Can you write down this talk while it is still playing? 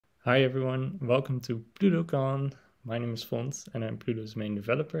Hi everyone, welcome to PlutoCon. My name is Fons and I'm Pluto's main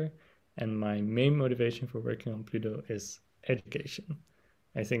developer, and my main motivation for working on Pluto is education.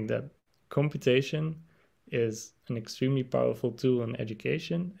 I think that computation is an extremely powerful tool in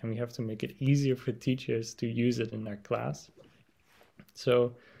education, and we have to make it easier for teachers to use it in their class.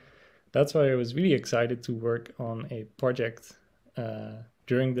 So that's why I was really excited to work on a project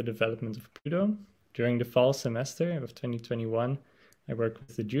during the development of Pluto. During the fall semester of 2021, I worked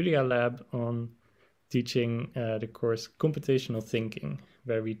with the Julia Lab on teaching the course Computational Thinking,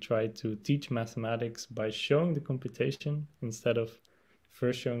 where we try to teach mathematics by showing the computation instead of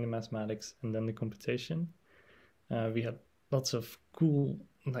first showing the mathematics and then the computation. We had lots of cool,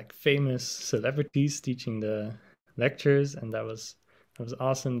 like famous celebrities teaching the lectures, and that was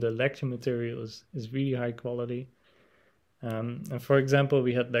awesome. The lecture material is really high quality. And for example,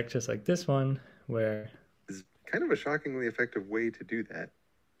 we had lectures like this one where Is kind of a shockingly effective way to do that.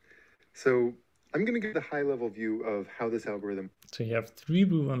 So I'm going to give the high-level view of how this algorithm. So you have 3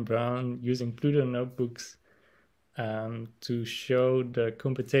 Blue and Brown using Pluto notebooks to show the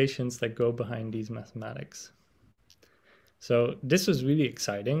computations that go behind these mathematics. So this was really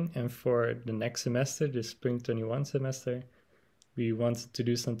exciting, and for the next semester, the spring 21 semester, we wanted to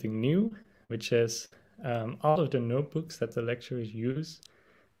do something new, which is all of the notebooks that the lecturers use,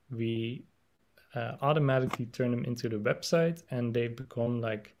 we automatically turn them into the website, and they become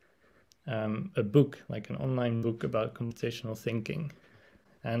like a book, like an online book about computational thinking.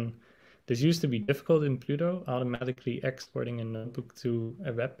 And this used to be difficult in Pluto, automatically exporting a notebook to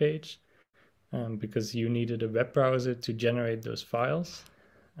a web page, because you needed a web browser to generate those files.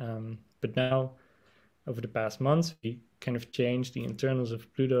 But now, over the past months, we kind of changed the internals of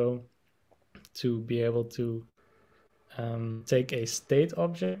Pluto to be able to take a state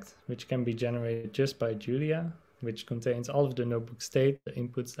object, which can be generated just by Julia, which contains all of the notebook state, the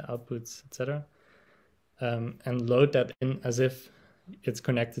inputs, the outputs, etc., and load that in as if it's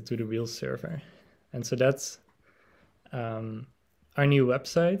connected to the real server. And so that's our new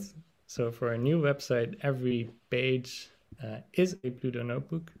website. So for a new website, every page is a Pluto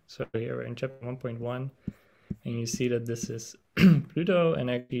notebook. So here we're in chapter 1.1, and you see that this is Pluto, and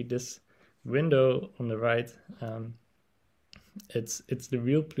actually this window on the right, it's the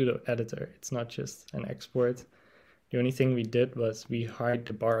real Pluto editor. It's not just an export. The only thing we did was we hide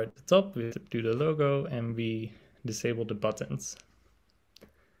the bar at the top with the Pluto logo, and we disabled the buttons.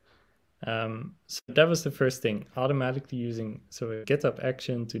 So that was the first thing, automatically using a GitHub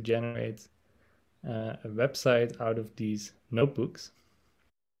action to generate a website out of these notebooks.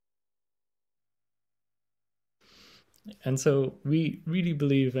 And so we really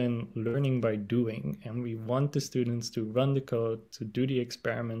believe in learning by doing, and we want the students to run the code, to do the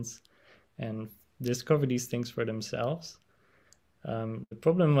experiments, and discover these things for themselves. The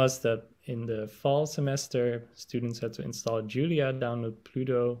problem was that in the fall semester, students had to install Julia, download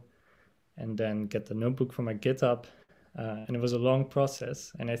Pluto, and then get the notebook from my GitHub. And it was a long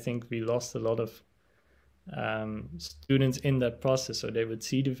process. And I think we lost a lot of students in that process. So they would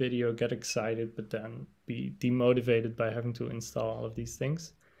see the video, get excited, but then be demotivated by having to install all of these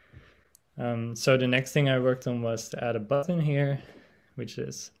things. So the next thing I worked on was to add a button here, which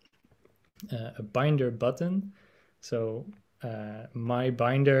is a binder button. So my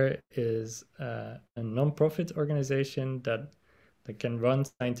binder is a non-profit organization that can run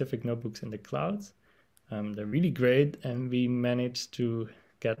scientific notebooks in the cloud. They're really great, and we managed to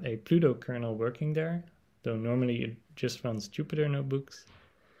get a Pluto kernel working there, though normally it just runs Jupyter notebooks.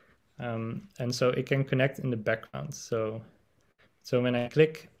 And so it can connect in the background. So when I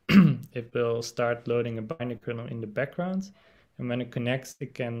click, it will start loading a binder kernel in the background, and when it connects,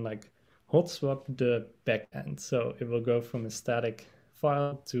 it can like hot swap the backend. So it will go from a static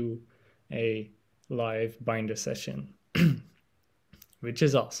file to a live binder session, which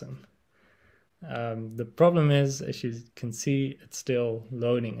is awesome. The problem is, as you can see, it's still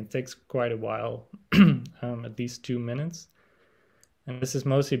loading. It takes quite a while, at least 2 minutes. And this is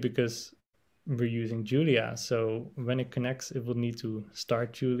mostly because we're using Julia. So when it connects, it will need to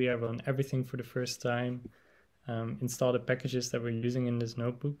start Julia, run everything for the first time, install the packages that we're using in this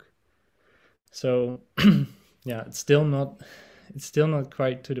notebook. So yeah, it's still not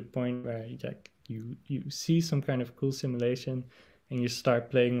quite to the point where you see some kind of cool simulation and you start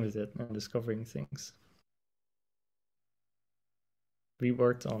playing with it and discovering things. We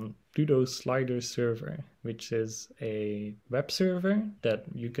worked on PlutoSliderServer, which is a web server that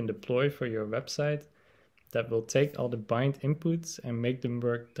you can deploy for your website that will take all the bind inputs and make them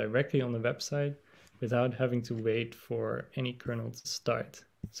work directly on the website without having to wait for any kernel to start.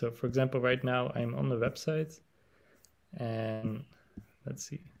 So for example, right now I'm on the website, and let's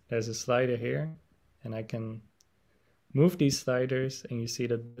see, there's a slider here, and I can move these sliders, and you see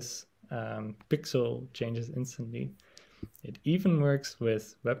that this pixel changes instantly. It even works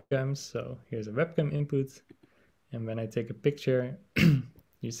with webcams. So here's a webcam input, and when I take a picture,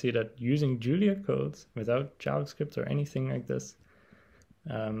 you see that using Julia code without JavaScript or anything like this,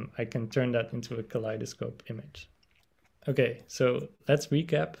 I can turn that into a kaleidoscope image. Okay, so let's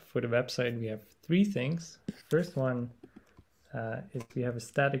recap. For the website, we have 3 things. First one is we have a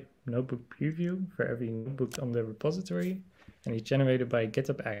static notebook preview for every notebook on the repository, and it's generated by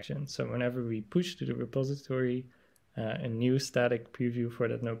GitHub action. So whenever we push to the repository, a new static preview for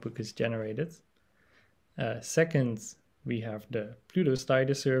that notebook is generated. Second, we have the Pluto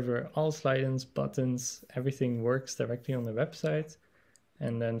slider server, all slide-ins, buttons, everything works directly on the website.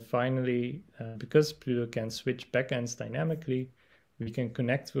 And then finally, because Pluto can switch backends dynamically, we can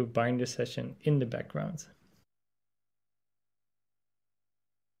connect to a binder session in the background.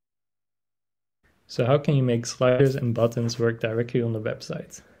 So how can you make sliders and buttons work directly on the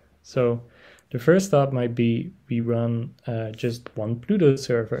website? So the first thought might be we run just one Pluto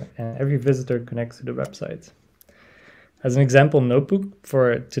server and every visitor connects to the website. As an example notebook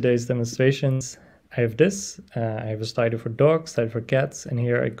for today's demonstrations, I have this. I have a slider for dogs, slider for cats, and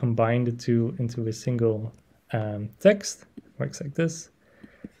here I combine the two into a single text. It works like this.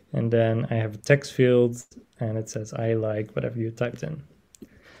 And then I have a text field, and it says I like whatever you typed in.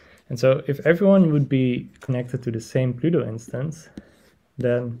 And so if everyone would be connected to the same Pluto instance,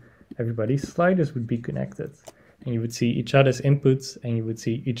 then everybody's sliders would be connected. And you would see each other's inputs, and you would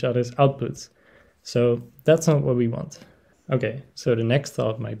see each other's outputs. So that's not what we want. Okay, so the next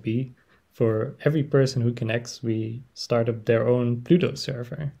thought might be, for every person who connects, we start up their own Pluto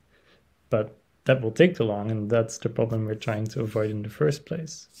server. But that will take too long, and that's the problem we're trying to avoid in the first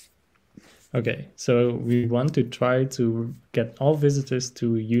place. Okay, so we want to try to get all visitors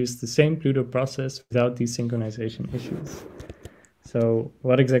to use the same Pluto process without these synchronization issues. So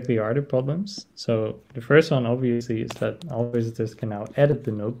what exactly are the problems? So the first one obviously is that all visitors can now edit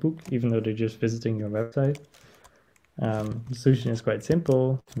the notebook, even though they're just visiting your website. The solution is quite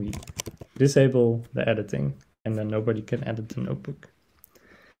simple. We disable the editing, and then nobody can edit the notebook.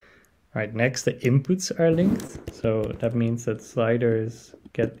 All right, next, the inputs are linked. So that means that sliders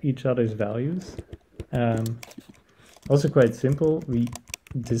get each other's values. Also quite simple, we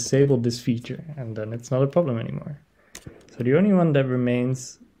disable this feature, and then it's not a problem anymore. So the only one that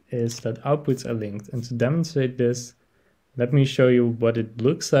remains is that outputs are linked. And to demonstrate this, let me show you what it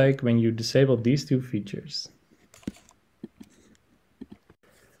looks like when you disable these 2 features.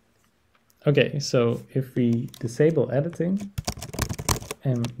 Okay, so if we disable editing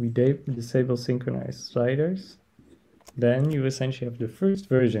and we disable synchronized sliders, then you essentially have the first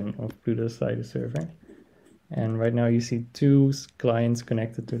version of Pluto Slider Server. And right now you see 2 clients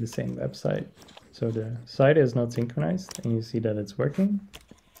connected to the same website. So the slider is not synchronized, and you see that it's working.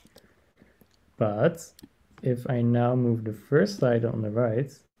 But if I now move the first slider on the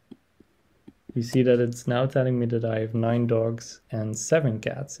right, you see that it's now telling me that I have 9 dogs and 7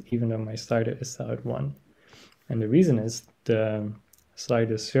 cats, even though my slider is still at 1. And the reason is the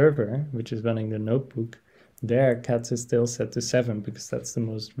slider server, which is running the notebook, their cats is still set to 7 because that's the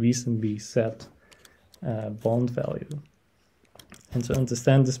most recently set bond value. And to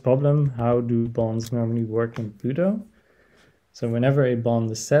understand this problem, how do bonds normally work in Pluto? So whenever a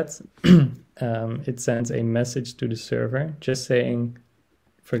bond is set, it sends a message to the server just saying,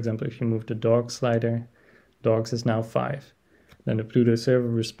 for example, if you move the dog slider, dogs is now 5. Then the Pluto server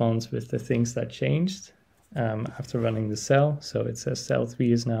responds with the things that changed after running the cell. So it says cell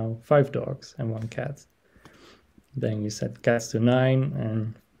 3 is now 5 dogs and 1 cat. Then you set cats to 9,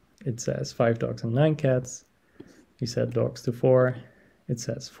 and it says 5 dogs and 9 cats. You set dogs to 4, it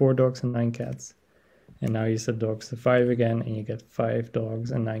says 4 dogs and 9 cats. And now you set dogs to 5 again, and you get 5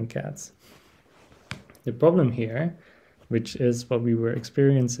 dogs and 9 cats. The problem here, which is what we were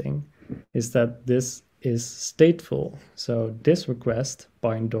experiencing, is that this is stateful. So this request,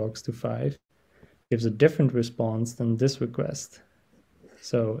 bind dogs to 5, gives a different response than this request.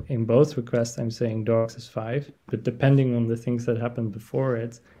 So in both requests, I'm saying dogs is 5, but depending on the things that happened before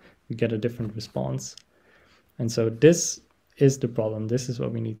it, we get a different response. And so this is the problem. This is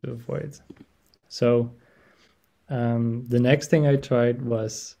what we need to avoid. So the next thing I tried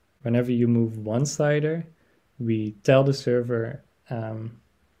was whenever you move one slider, we tell the server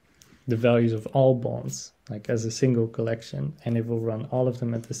the values of all bonds, like as a single collection, and it will run all of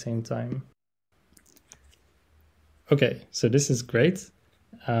them at the same time. Okay, so this is great.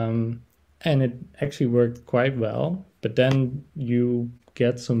 And it actually worked quite well, but then you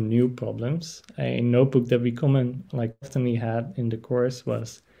get some new problems. A notebook that we oftenly had in the course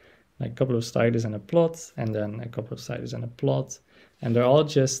was like a couple of sliders and a plot, and then a couple of sliders and a plot. And they're all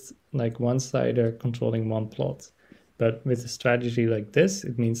just like one slider controlling one plot. But with a strategy like this,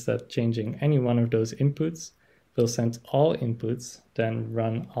 it means that changing any one of those inputs will send all inputs, then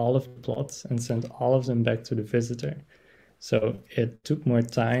run all of the plots and send all of them back to the visitor. So it took more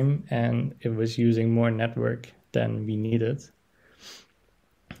time and it was using more network than we needed.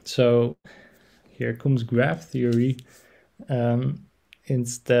 So here comes graph theory.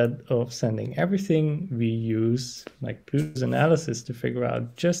 Instead of sending everything, we use like Pluto's analysis to figure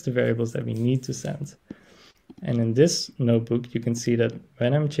out just the variables that we need to send. And in this notebook, you can see that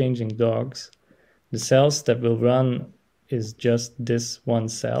when I'm changing dogs, the cells that will run is just this one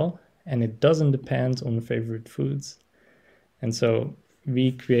cell, and it doesn't depend on favorite foods. And so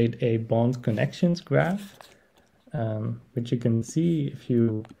we create a bond connections graph, which you can see if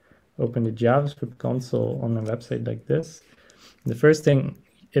you open the JavaScript console on a website like this. The first thing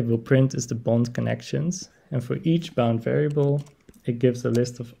it will print is the bond connections. And for each bound variable, it gives a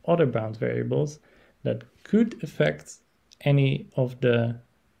list of other bound variables that could affect any of the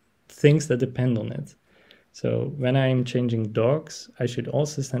things that depend on it. So when I'm changing dogs, I should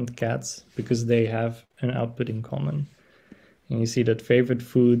also send cats because they have an output in common. And you see that favorite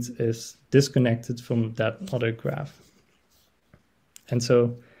foods is disconnected from that other graph. And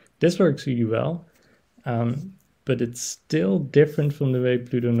so this works really well, but it's still different from the way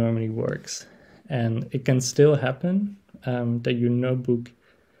Pluto normally works. And it can still happen that your notebook,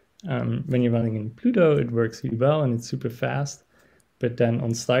 when you're running in Pluto, it works really well and it's super fast. But then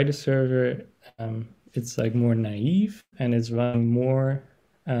on Slider Server, it's like more naive and it's running more,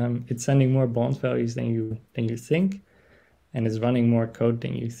 it's sending more bond values than you think, and it's running more code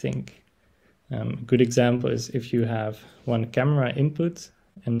than you think. A good example is if you have one camera input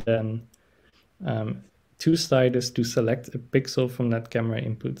and then 2 sliders to select a pixel from that camera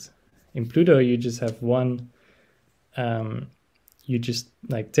input. In Pluto, you just have one, you just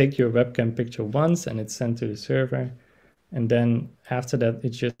like take your webcam picture once and it's sent to the server. And then after that,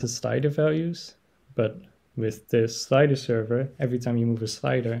 it's just the slider values. But with the slider server, every time you move a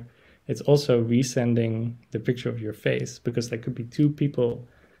slider, it's also resending the picture of your face because there could be 2 people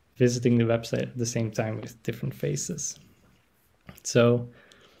visiting the website at the same time with different faces. So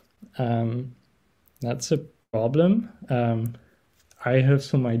that's a problem. I have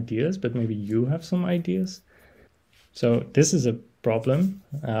some ideas, but maybe you have some ideas. So this is a problem.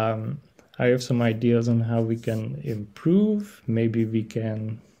 I have some ideas on how we can improve. Maybe we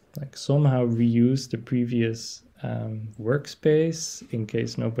can like somehow reuse the previous workspace in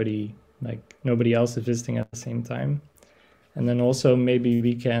case nobody else is visiting at the same time. And then also maybe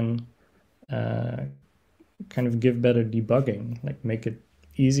we can kind of give better debugging, like make it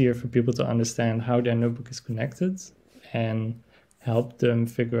easier for people to understand how their notebook is connected and help them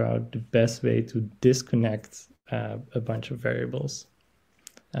figure out the best way to disconnect a bunch of variables.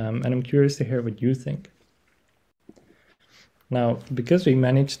 And I'm curious to hear what you think. Now, because we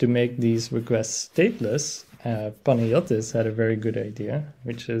managed to make these requests stateless, Panayotis had a very good idea,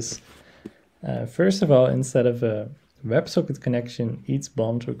 which is, first of all, instead of a WebSocket connection, each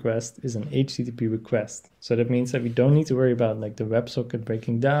bond request is an HTTP request. So that means that we don't need to worry about like the WebSocket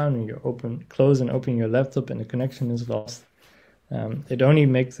breaking down and you close and open your laptop and the connection is lost. It only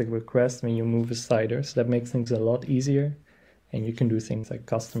makes a request when you move a slider, so that makes things a lot easier. And you can do things like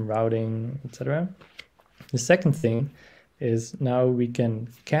custom routing, etc. The second thing is now we can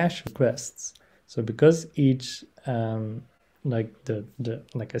cache requests. So because each, like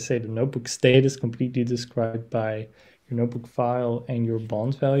I say, the notebook state is completely described by your notebook file and your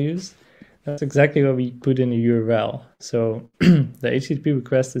bond values, that's exactly what we put in the URL. So the HTTP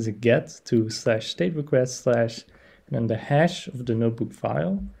request is a get to /state request / and then the hash of the notebook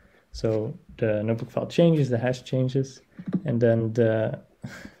file. So the notebook file changes, the hash changes, and then the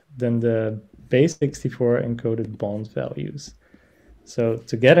base64 encoded bond values. So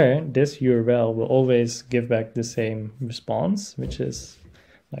together, this URL will always give back the same response, which is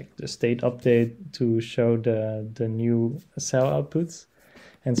like the state update to show the new cell outputs.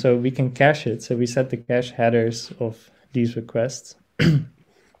 And so we can cache it. So we set the cache headers of these requests.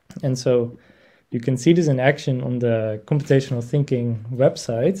 And so you can see this in action on the computational thinking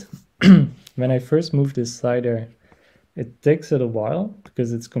website. When I first moved this slider, it takes it a while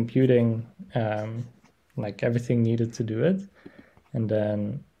because it's computing like everything needed to do it. And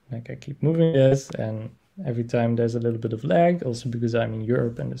then like I keep moving this and every time there's a little bit of lag, also because I'm in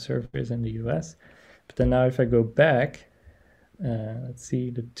Europe and the server is in the US. But then now if I go back, let's see,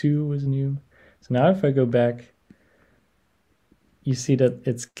 the 2 was new. So now if I go back, you see that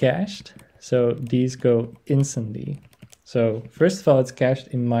it's cached. So these go instantly. So first of all, it's cached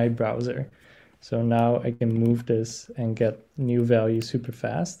in my browser. So now I can move this and get new values super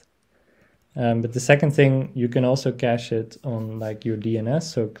fast. But the second thing, you can also cache it on like your DNS,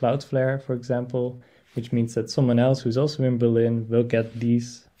 so Cloudflare, for example, which means that someone else who's also in Berlin will get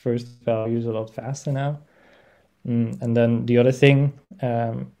these first values a lot faster now. And then the other thing,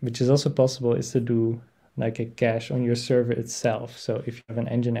 which is also possible, is to do like a cache on your server itself. So if you have an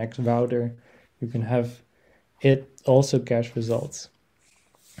Nginx router, you can have it also cache results.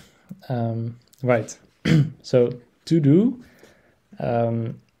 Right. So to do,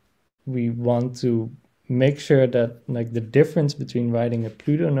 we want to make sure that like the difference between writing a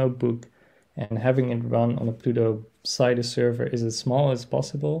Pluto notebook and having it run on a PlutoSlider server is as small as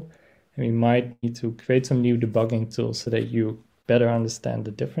possible. And we might need to create some new debugging tools so that you better understand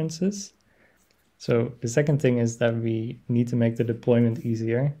the differences. So the second thing is that we need to make the deployment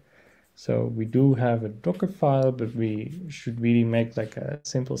easier. So we do have a Docker file, but we should really make like a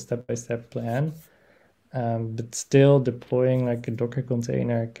simple step-by-step plan. But still deploying like a Docker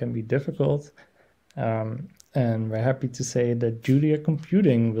container can be difficult. And we're happy to say that Julia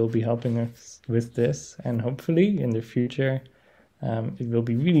Computing will be helping us with this. And hopefully in the future, it will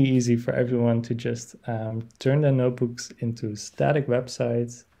be really easy for everyone to just turn their notebooks into static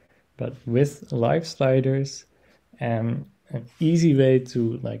websites, but with live sliders and an easy way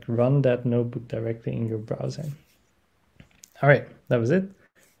to like run that notebook directly in your browser. All right, that was it.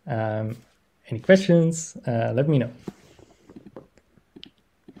 Any questions? Let me know.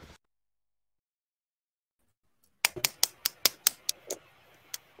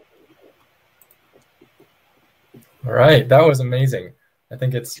 All right, that was amazing. I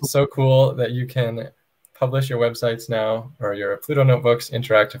think it's so cool that you can publish your websites now or your Pluto notebooks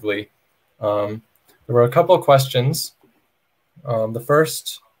interactively. There were a couple of questions. The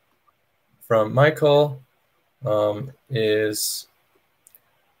first from Michael is,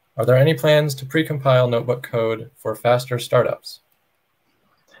 are there any plans to pre-compile notebook code for faster startups?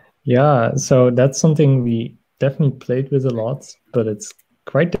 Yeah, so that's something we definitely played with a lot, but it's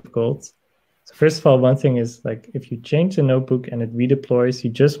quite difficult. So first of all, one thing is like if you change the notebook and it redeploys, you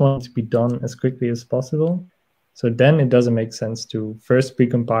just want it to be done as quickly as possible. So then it doesn't make sense to first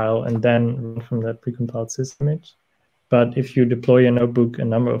precompile and then run from that precompiled system image. But if you deploy your notebook a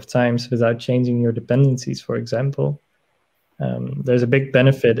number of times without changing your dependencies, for example, there's a big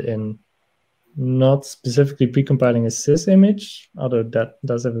benefit in not specifically precompiling a sys image, although that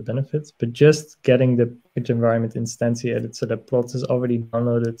does have a benefit, but just getting the package environment instantiated so that Plas is already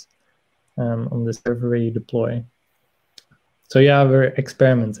downloaded on the server where you deploy. So yeah, we're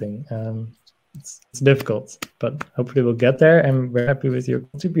experimenting. It's difficult, but hopefully we'll get there, and we're happy with your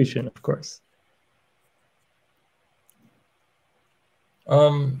contribution, of course.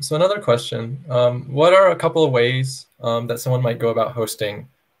 So another question, what are a couple of ways that someone might go about hosting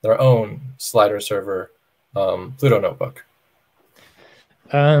their own slider server Pluto notebook?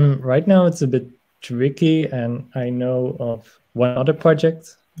 Right now it's a bit tricky, and I know of one other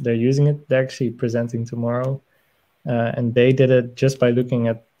project. They're using it. They're actually presenting tomorrow. And they did it just by looking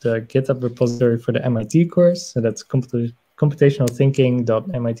at the GitHub repository for the MIT course. So that's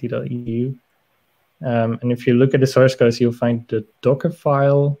computationalthinking.mit.edu. And if you look at the source code, you'll find the Docker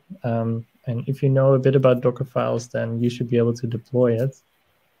file. And if you know a bit about Docker files, then you should be able to deploy it.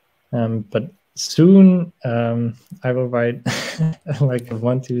 But soon, I will write like a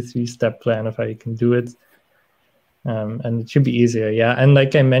 1, 2, 3 step plan of how you can do it. And it should be easier, yeah. And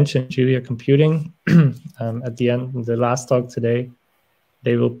like I mentioned, Julia Computing, at the end, the last talk today,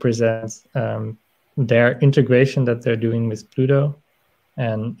 they will present their integration that they're doing with Pluto.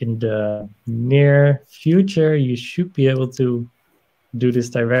 And in the near future, you should be able to do this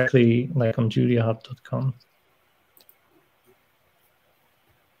directly, like on juliahub.com.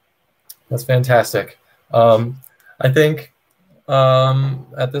 That's fantastic. I think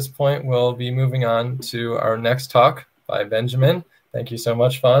at this point, we'll be moving on to our next talk by Benjamin. Thank you so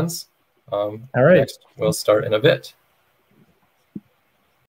much, Fons. All right. Next, we'll start in a bit.